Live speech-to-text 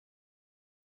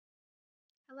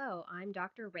Hello, I'm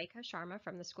Dr. Rekha Sharma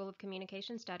from the School of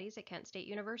Communication Studies at Kent State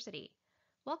University.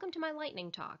 Welcome to my lightning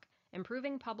talk,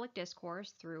 Improving Public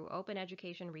Discourse Through Open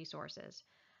Education Resources.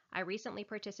 I recently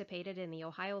participated in the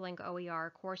OhioLink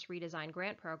OER Course Redesign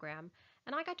Grant Program,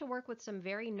 and I got to work with some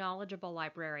very knowledgeable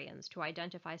librarians to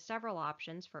identify several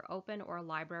options for open or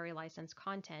library licensed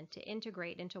content to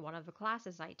integrate into one of the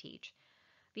classes I teach.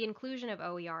 The inclusion of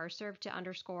OER served to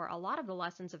underscore a lot of the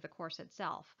lessons of the course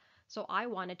itself, so I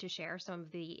wanted to share some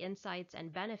of the insights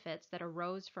and benefits that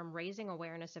arose from raising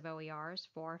awareness of OERs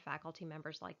for faculty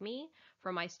members like me,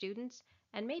 for my students,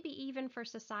 and maybe even for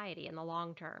society in the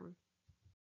long term.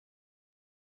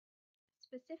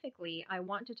 Specifically, I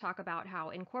want to talk about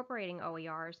how incorporating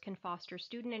OERs can foster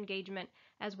student engagement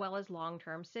as well as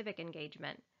long-term civic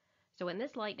engagement. So in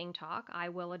this lightning talk, I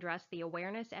will address the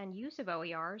awareness and use of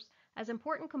OERs as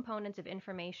important components of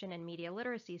information and media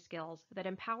literacy skills that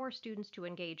empower students to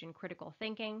engage in critical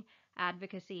thinking,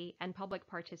 advocacy, and public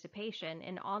participation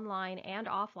in online and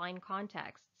offline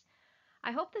contexts.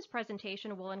 I hope this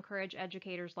presentation will encourage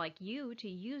educators like you to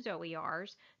use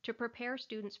OERs to prepare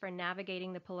students for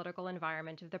navigating the political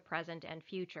environment of the present and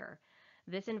future.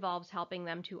 This involves helping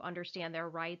them to understand their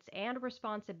rights and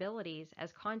responsibilities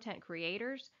as content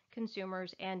creators,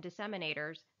 consumers, and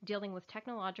disseminators dealing with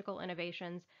technological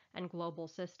innovations and global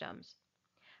systems.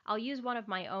 I'll use one of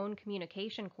my own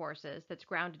communication courses that's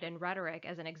grounded in rhetoric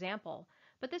as an example,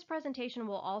 but this presentation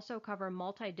will also cover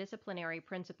multidisciplinary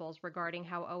principles regarding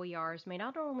how OERs may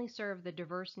not only serve the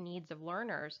diverse needs of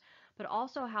learners, but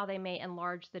also how they may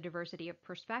enlarge the diversity of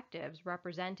perspectives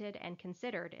represented and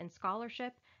considered in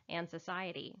scholarship and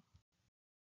society.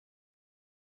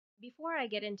 Before I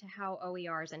get into how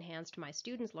OERs enhanced my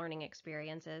students' learning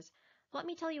experiences, let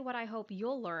me tell you what I hope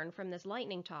you'll learn from this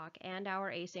lightning talk and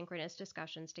our asynchronous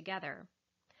discussions together.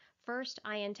 First,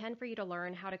 I intend for you to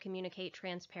learn how to communicate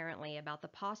transparently about the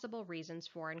possible reasons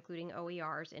for including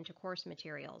OERs into course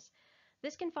materials.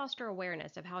 This can foster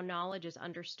awareness of how knowledge is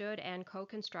understood and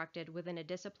co-constructed within a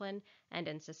discipline and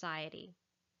in society.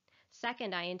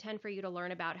 Second, I intend for you to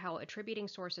learn about how attributing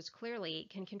sources clearly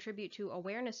can contribute to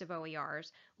awareness of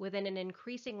OERs within an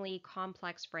increasingly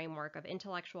complex framework of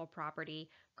intellectual property,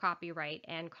 copyright,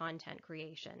 and content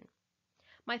creation.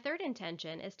 My third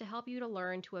intention is to help you to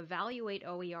learn to evaluate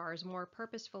OERs more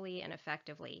purposefully and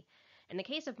effectively. In the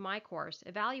case of my course,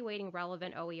 evaluating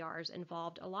relevant OERs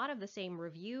involved a lot of the same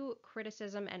review,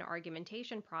 criticism, and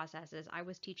argumentation processes I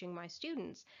was teaching my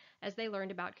students as they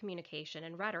learned about communication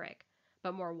and rhetoric.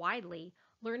 But more widely,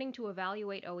 learning to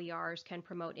evaluate OERs can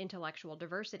promote intellectual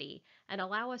diversity and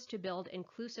allow us to build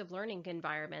inclusive learning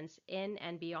environments in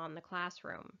and beyond the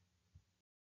classroom.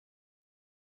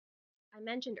 I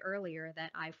mentioned earlier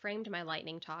that I framed my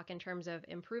lightning talk in terms of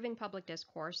improving public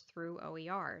discourse through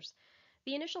OERs.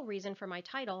 The initial reason for my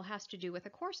title has to do with a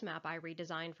course map I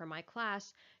redesigned for my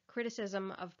class,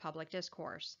 Criticism of Public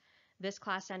Discourse. This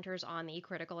class centers on the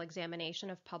critical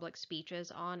examination of public speeches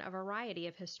on a variety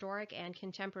of historic and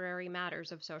contemporary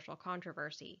matters of social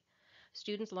controversy.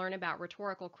 Students learn about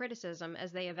rhetorical criticism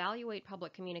as they evaluate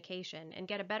public communication and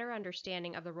get a better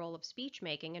understanding of the role of speech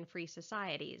making in free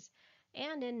societies,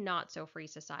 and in not so free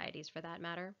societies for that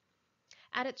matter.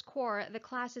 At its core, the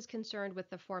class is concerned with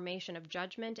the formation of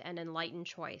judgment and enlightened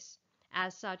choice.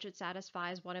 As such, it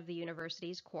satisfies one of the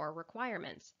university's core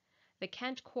requirements. The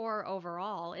Kent Core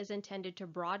overall is intended to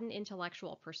broaden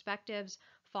intellectual perspectives,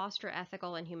 foster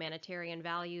ethical and humanitarian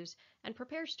values, and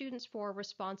prepare students for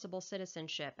responsible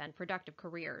citizenship and productive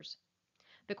careers.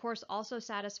 The course also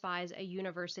satisfies a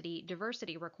university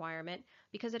diversity requirement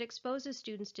because it exposes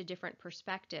students to different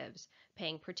perspectives,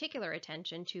 paying particular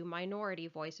attention to minority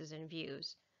voices and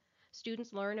views.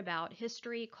 Students learn about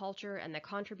history, culture, and the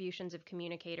contributions of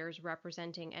communicators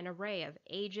representing an array of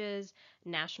ages,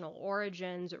 national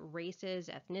origins, races,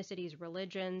 ethnicities,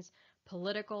 religions,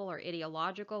 political or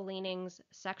ideological leanings,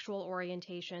 sexual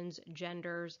orientations,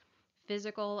 genders,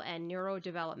 physical and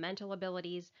neurodevelopmental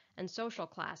abilities, and social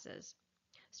classes.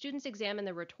 Students examine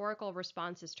the rhetorical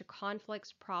responses to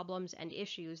conflicts, problems, and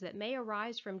issues that may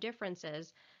arise from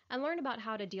differences and learn about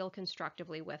how to deal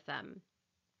constructively with them.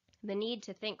 The need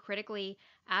to think critically,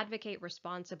 advocate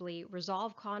responsibly,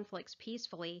 resolve conflicts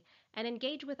peacefully, and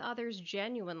engage with others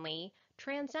genuinely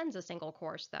transcends a single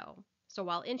course, though. So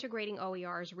while integrating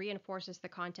OERs reinforces the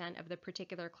content of the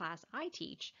particular class I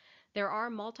teach, there are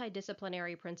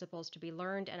multidisciplinary principles to be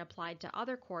learned and applied to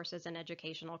other courses and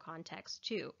educational contexts,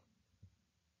 too.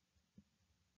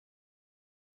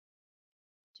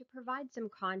 To provide some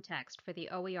context for the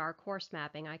OER course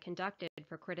mapping I conducted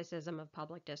for criticism of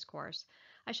public discourse,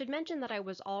 I should mention that I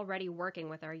was already working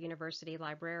with our university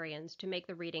librarians to make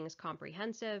the readings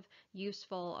comprehensive,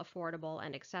 useful, affordable,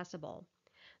 and accessible.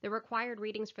 The required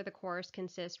readings for the course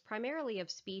consist primarily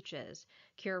of speeches,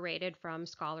 curated from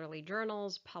scholarly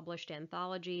journals, published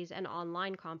anthologies, and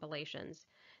online compilations.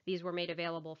 These were made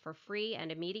available for free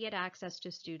and immediate access to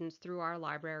students through our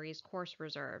library's course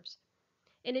reserves.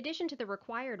 In addition to the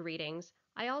required readings,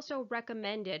 I also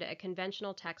recommended a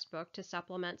conventional textbook to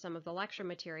supplement some of the lecture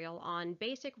material on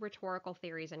basic rhetorical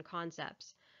theories and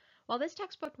concepts. While this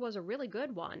textbook was a really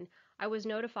good one, I was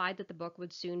notified that the book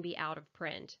would soon be out of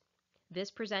print. This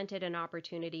presented an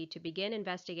opportunity to begin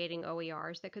investigating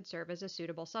OERs that could serve as a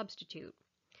suitable substitute.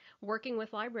 Working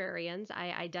with librarians,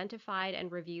 I identified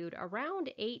and reviewed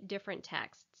around 8 different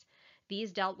texts.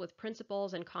 These dealt with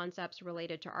principles and concepts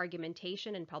related to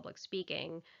argumentation and public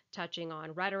speaking, touching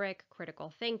on rhetoric,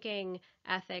 critical thinking,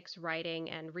 ethics, writing,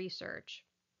 and research.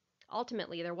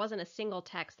 Ultimately, there wasn't a single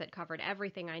text that covered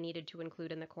everything I needed to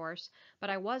include in the course, but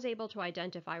I was able to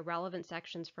identify relevant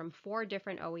sections from 4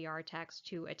 different OER texts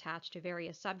to attach to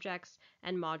various subjects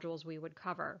and modules we would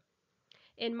cover.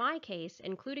 In my case,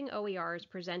 including OERs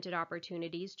presented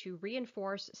opportunities to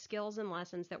reinforce skills and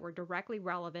lessons that were directly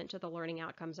relevant to the learning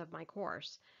outcomes of my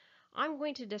course. I'm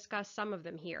going to discuss some of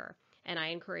them here, and I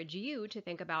encourage you to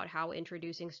think about how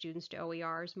introducing students to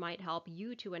OERs might help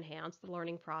you to enhance the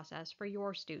learning process for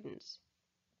your students.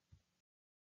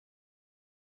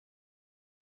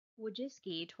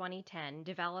 Wojcicki 2010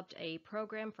 developed a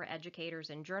program for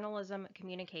educators in journalism,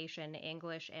 communication,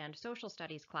 English, and social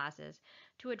studies classes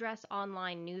to address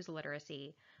online news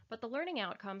literacy, but the learning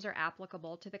outcomes are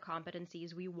applicable to the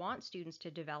competencies we want students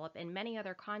to develop in many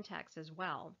other contexts as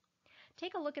well.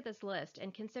 Take a look at this list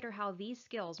and consider how these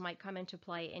skills might come into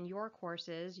play in your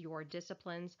courses, your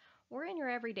disciplines, or in your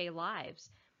everyday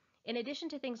lives. In addition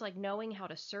to things like knowing how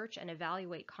to search and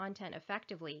evaluate content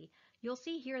effectively, you'll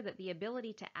see here that the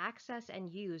ability to access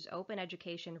and use open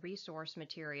education resource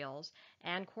materials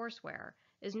and courseware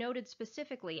is noted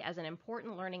specifically as an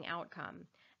important learning outcome,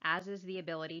 as is the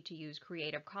ability to use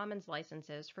Creative Commons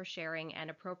licenses for sharing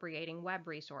and appropriating web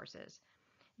resources.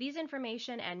 These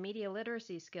information and media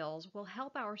literacy skills will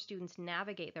help our students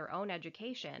navigate their own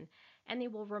education, and they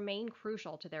will remain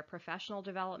crucial to their professional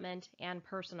development and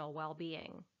personal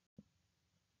well-being.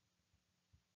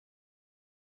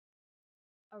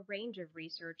 A range of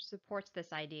research supports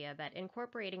this idea that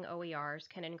incorporating OERs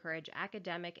can encourage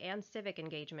academic and civic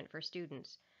engagement for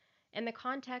students. In the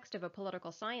context of a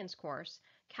political science course,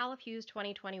 Califew's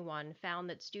 2021 found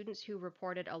that students who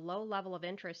reported a low level of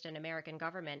interest in American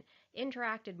government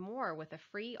interacted more with a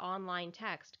free online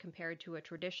text compared to a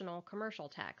traditional commercial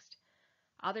text.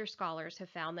 Other scholars have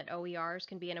found that OERs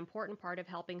can be an important part of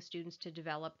helping students to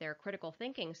develop their critical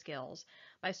thinking skills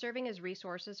by serving as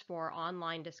resources for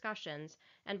online discussions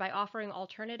and by offering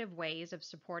alternative ways of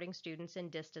supporting students in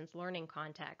distance learning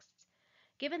contexts.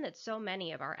 Given that so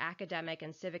many of our academic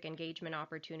and civic engagement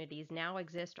opportunities now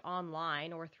exist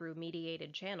online or through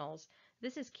mediated channels,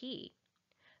 this is key.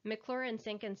 McClure and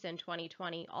Sinkinson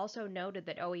 2020 also noted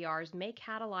that OERs may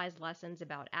catalyze lessons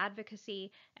about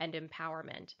advocacy and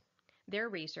empowerment. Their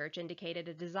research indicated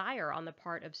a desire on the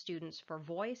part of students for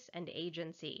voice and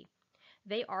agency.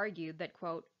 They argued that,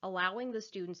 quote, allowing the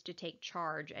students to take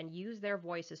charge and use their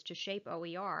voices to shape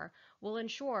OER will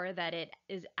ensure that it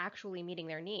is actually meeting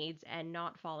their needs and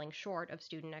not falling short of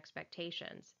student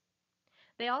expectations.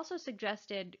 They also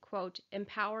suggested, quote,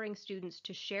 empowering students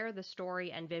to share the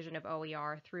story and vision of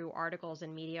OER through articles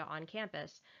and media on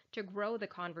campus to grow the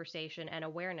conversation and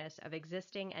awareness of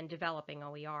existing and developing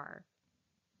OER.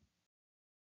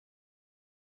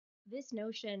 This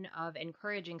notion of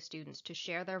encouraging students to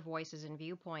share their voices and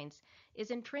viewpoints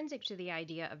is intrinsic to the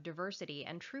idea of diversity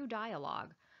and true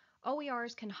dialogue.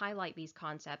 OERs can highlight these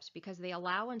concepts because they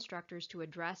allow instructors to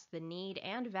address the need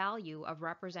and value of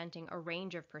representing a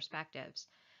range of perspectives.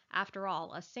 After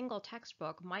all, a single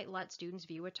textbook might let students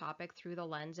view a topic through the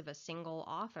lens of a single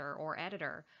author or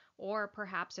editor, or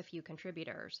perhaps a few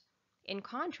contributors. In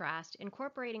contrast,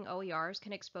 incorporating OERs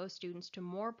can expose students to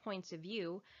more points of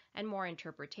view and more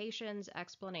interpretations,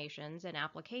 explanations, and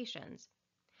applications.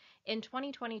 In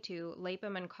 2022,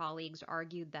 Lapham and colleagues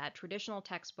argued that traditional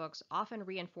textbooks often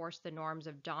reinforce the norms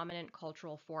of dominant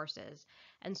cultural forces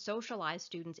and socialize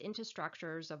students into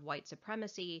structures of white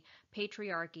supremacy,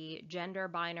 patriarchy, gender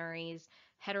binaries,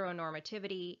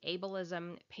 heteronormativity,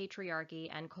 ableism, patriarchy,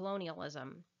 and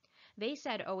colonialism. They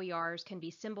said OERs can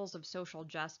be symbols of social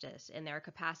justice in their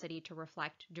capacity to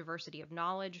reflect diversity of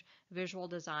knowledge, visual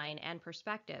design, and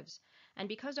perspectives. And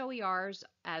because OERs,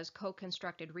 as co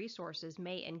constructed resources,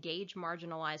 may engage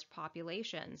marginalized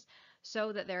populations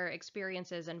so that their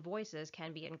experiences and voices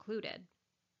can be included.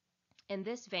 In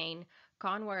this vein,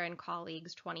 Conware and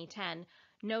colleagues 2010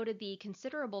 noted the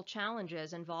considerable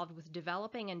challenges involved with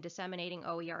developing and disseminating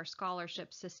OER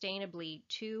scholarship sustainably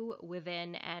to,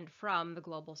 within, and from the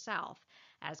Global South,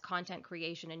 as content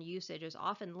creation and usage is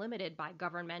often limited by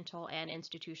governmental and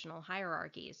institutional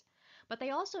hierarchies. But they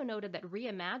also noted that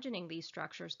reimagining these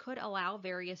structures could allow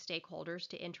various stakeholders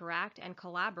to interact and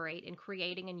collaborate in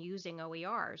creating and using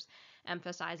OERs,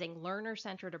 emphasizing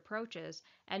learner-centered approaches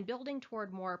and building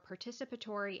toward more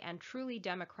participatory and truly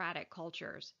democratic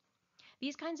cultures.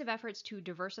 These kinds of efforts to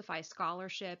diversify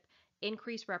scholarship,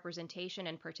 increase representation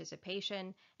and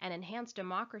participation, and enhance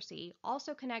democracy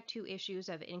also connect to issues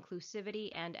of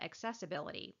inclusivity and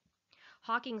accessibility.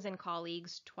 Hawkins and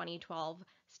colleagues 2012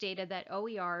 stated that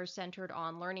OERs centered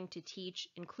on learning to teach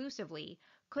inclusively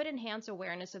could enhance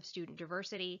awareness of student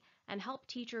diversity and help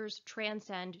teachers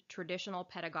transcend traditional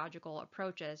pedagogical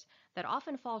approaches that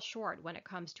often fall short when it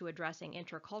comes to addressing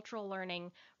intercultural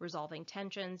learning, resolving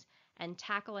tensions, and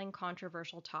tackling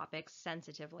controversial topics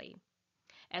sensitively.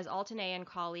 As Altenay and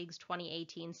colleagues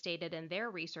 2018 stated in their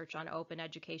research on open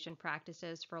education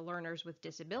practices for learners with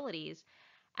disabilities,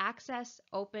 access,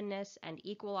 openness, and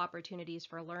equal opportunities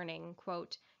for learning,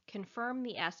 quote, confirm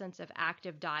the essence of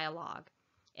active dialogue,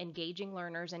 engaging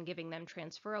learners and giving them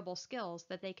transferable skills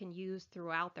that they can use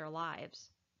throughout their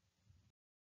lives.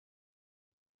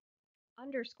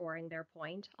 Underscoring their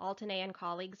point, Altenay and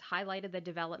colleagues highlighted the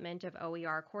development of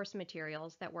OER course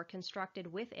materials that were constructed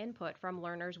with input from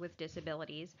learners with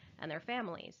disabilities and their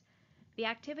families. The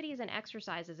activities and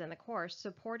exercises in the course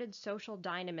supported social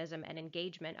dynamism and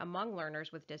engagement among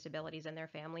learners with disabilities and their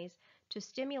families to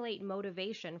stimulate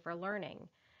motivation for learning.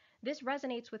 This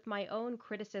resonates with my own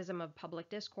criticism of public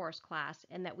discourse class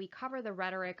in that we cover the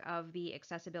rhetoric of the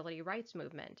accessibility rights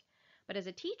movement. But as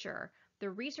a teacher, the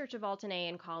research of Altenay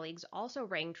and colleagues also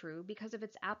rang true because of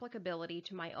its applicability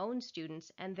to my own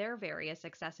students and their various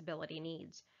accessibility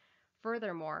needs.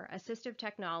 Furthermore, assistive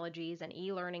technologies and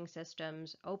e-learning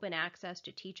systems, open access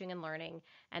to teaching and learning,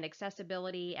 and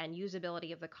accessibility and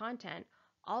usability of the content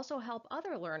also help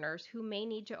other learners who may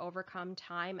need to overcome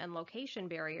time and location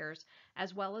barriers,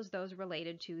 as well as those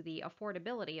related to the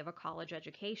affordability of a college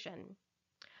education.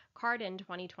 Cardin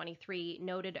 2023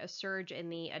 noted a surge in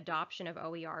the adoption of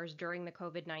OERs during the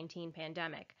COVID-19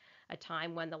 pandemic, a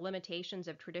time when the limitations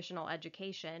of traditional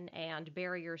education and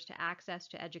barriers to access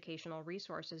to educational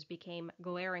resources became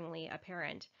glaringly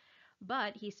apparent.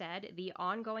 But, he said, the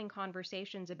ongoing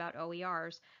conversations about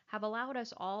OERs have allowed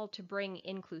us all to bring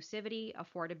inclusivity,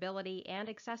 affordability, and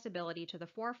accessibility to the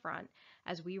forefront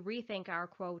as we rethink our,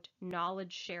 quote,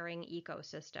 knowledge sharing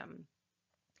ecosystem.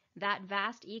 That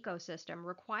vast ecosystem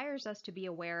requires us to be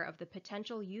aware of the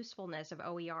potential usefulness of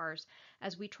OERs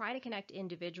as we try to connect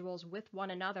individuals with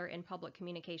one another in public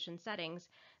communication settings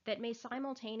that may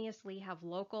simultaneously have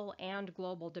local and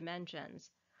global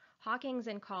dimensions. Hawkins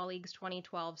and colleagues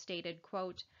 2012 stated,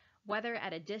 quote, whether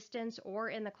at a distance or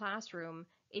in the classroom,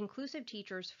 inclusive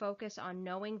teachers focus on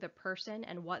knowing the person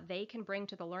and what they can bring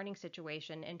to the learning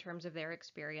situation in terms of their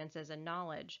experiences and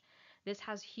knowledge. This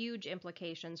has huge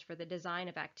implications for the design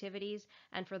of activities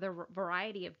and for the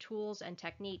variety of tools and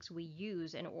techniques we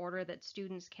use in order that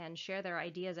students can share their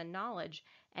ideas and knowledge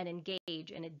and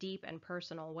engage in a deep and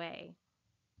personal way.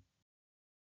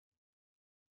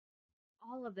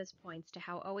 All of this points to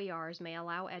how OERs may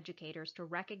allow educators to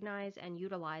recognize and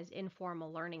utilize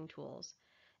informal learning tools.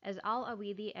 As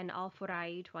Al-Awidi and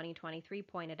Al-Furai 2023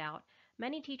 pointed out,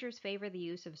 many teachers favor the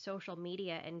use of social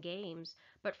media and games,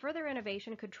 but further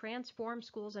innovation could transform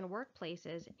schools and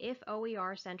workplaces if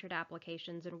OER-centered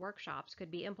applications and workshops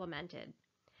could be implemented.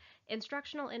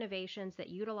 Instructional innovations that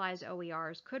utilize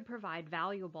OERs could provide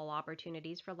valuable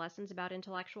opportunities for lessons about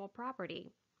intellectual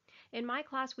property. In my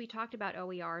class, we talked about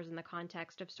OERs in the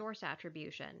context of source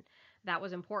attribution. That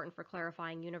was important for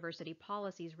clarifying university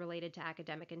policies related to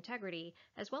academic integrity,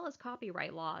 as well as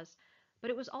copyright laws. But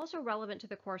it was also relevant to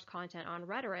the course content on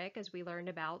rhetoric, as we learned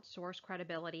about source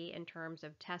credibility in terms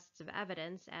of tests of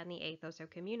evidence and the ethos of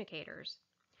communicators.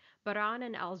 Baran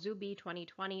and Al-Zubi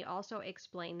 2020 also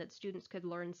explained that students could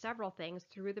learn several things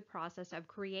through the process of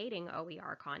creating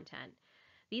OER content.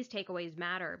 These takeaways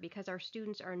matter because our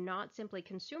students are not simply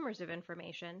consumers of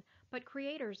information, but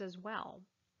creators as well.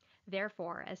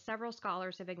 Therefore, as several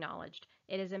scholars have acknowledged,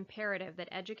 it is imperative that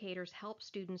educators help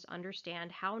students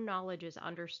understand how knowledge is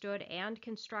understood and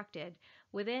constructed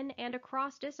within and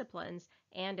across disciplines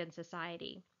and in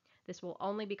society. This will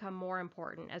only become more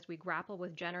important as we grapple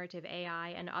with generative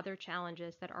AI and other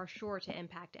challenges that are sure to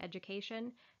impact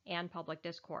education and public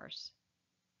discourse.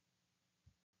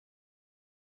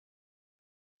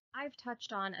 I've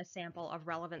touched on a sample of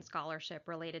relevant scholarship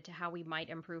related to how we might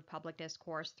improve public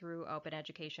discourse through open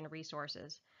education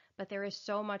resources, but there is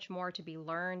so much more to be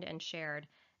learned and shared,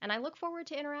 and I look forward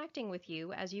to interacting with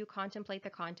you as you contemplate the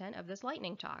content of this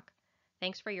lightning talk.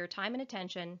 Thanks for your time and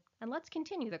attention, and let's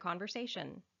continue the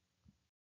conversation.